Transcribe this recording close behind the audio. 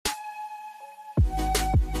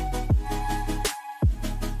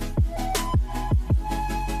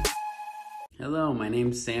Hello, my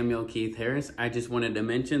name's Samuel Keith Harris. I just wanted to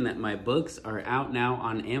mention that my books are out now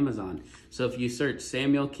on Amazon. So if you search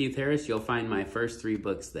Samuel Keith Harris, you'll find my first 3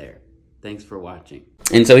 books there. Thanks for watching.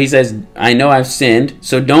 And so he says, I know I've sinned,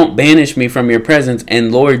 so don't banish me from your presence,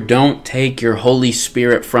 and Lord, don't take your Holy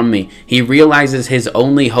Spirit from me. He realizes his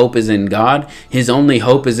only hope is in God. His only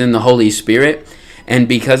hope is in the Holy Spirit. And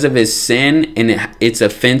because of his sin, and it's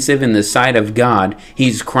offensive in the sight of God,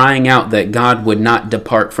 he's crying out that God would not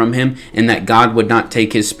depart from him and that God would not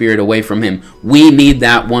take his Spirit away from him. We need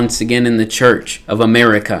that once again in the church of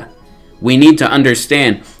America. We need to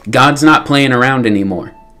understand God's not playing around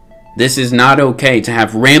anymore. This is not okay to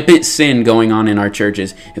have rampant sin going on in our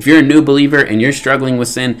churches. If you're a new believer and you're struggling with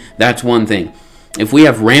sin, that's one thing. If we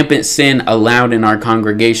have rampant sin allowed in our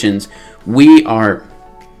congregations, we are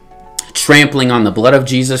trampling on the blood of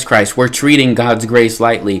Jesus Christ. We're treating God's grace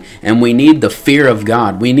lightly, and we need the fear of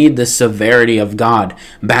God. We need the severity of God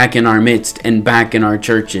back in our midst and back in our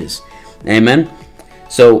churches. Amen.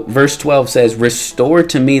 So verse 12 says, restore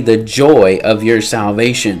to me the joy of your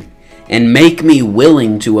salvation and make me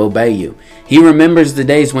willing to obey you. He remembers the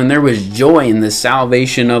days when there was joy in the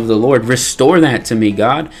salvation of the Lord. Restore that to me,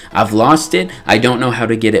 God. I've lost it. I don't know how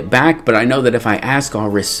to get it back, but I know that if I ask, I'll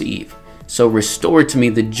receive. So restore to me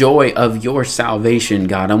the joy of your salvation,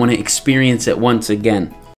 God. I want to experience it once again.